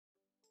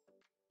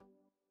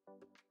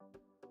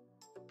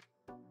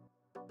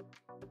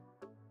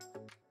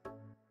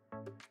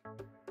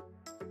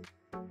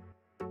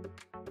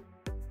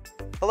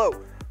Hello,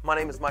 my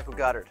name is Michael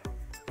Goddard.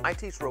 I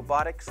teach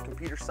robotics,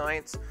 computer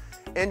science,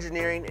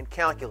 engineering, and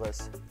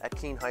calculus at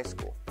Keene High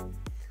School.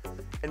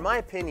 In my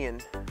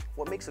opinion,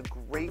 what makes a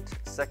great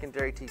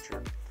secondary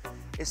teacher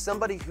is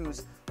somebody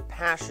who's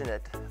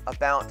passionate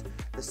about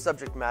the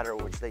subject matter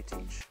which they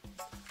teach,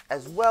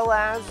 as well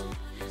as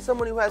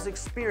someone who has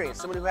experience,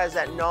 someone who has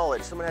that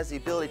knowledge, someone who has the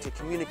ability to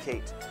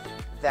communicate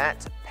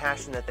that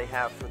passion that they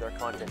have for their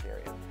content area.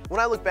 When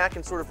I look back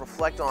and sort of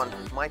reflect on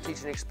my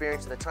teaching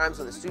experience and the times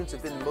when the students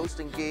have been the most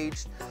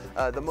engaged,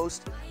 the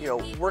most,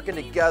 working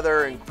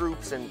together in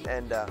groups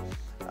and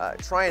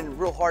trying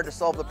real hard to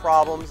solve the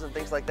problems and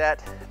things like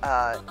that,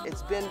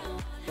 it's been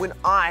when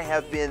I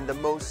have been the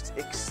most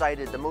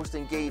excited, the most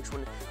engaged,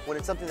 when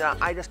it's something that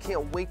I just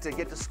can't wait to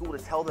get to school to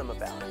tell them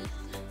about.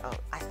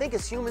 I think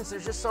as humans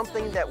there's just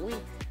something that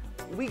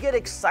we get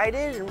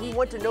excited and we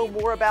want to know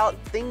more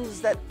about things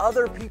that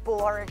other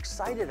people are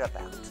excited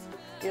about.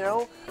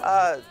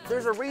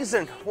 There's a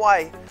reason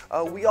why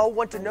we all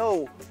want to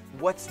know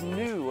what's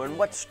new and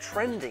what's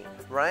trending,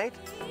 right?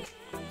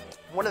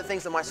 One of the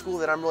things in my school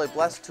that I'm really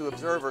blessed to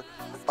observe are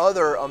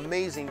other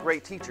amazing,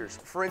 great teachers.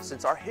 For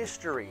instance, our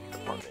history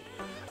department.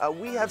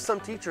 We have some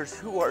teachers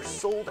who are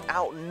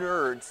sold-out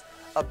nerds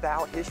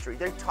about history.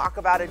 They talk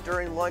about it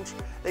during lunch.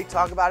 They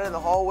talk about it in the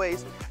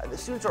hallways. The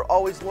students are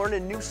always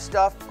learning new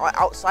stuff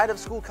outside of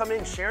school, coming in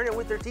and sharing it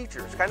with their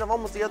teachers, kind of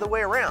almost the other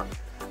way around.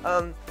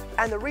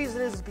 And the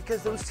reason is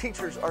because those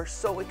teachers are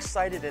so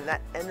excited and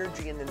that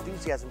energy and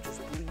enthusiasm just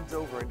bleeds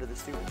over into the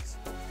students.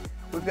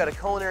 We've got a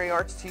culinary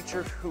arts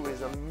teacher who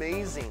is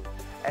amazing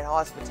at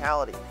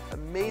hospitality,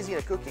 amazing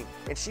at cooking,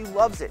 and she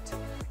loves it.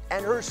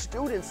 And her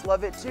students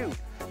love it too,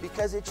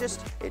 because it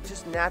just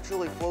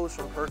naturally flows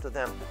from her to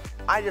them.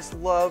 I just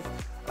love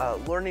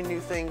learning new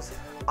things.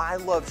 I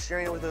love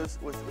sharing it with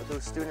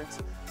those students,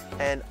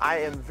 and I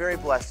am very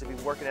blessed to be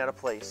working at a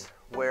place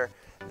where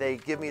they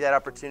give me that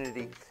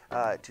opportunity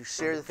to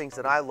share the things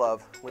that I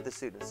love with the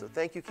students. So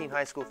thank you, Keene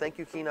High School. Thank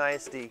you, Keene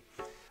ISD.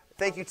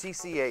 Thank you,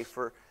 TCEA,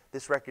 for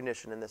this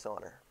recognition and this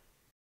honor.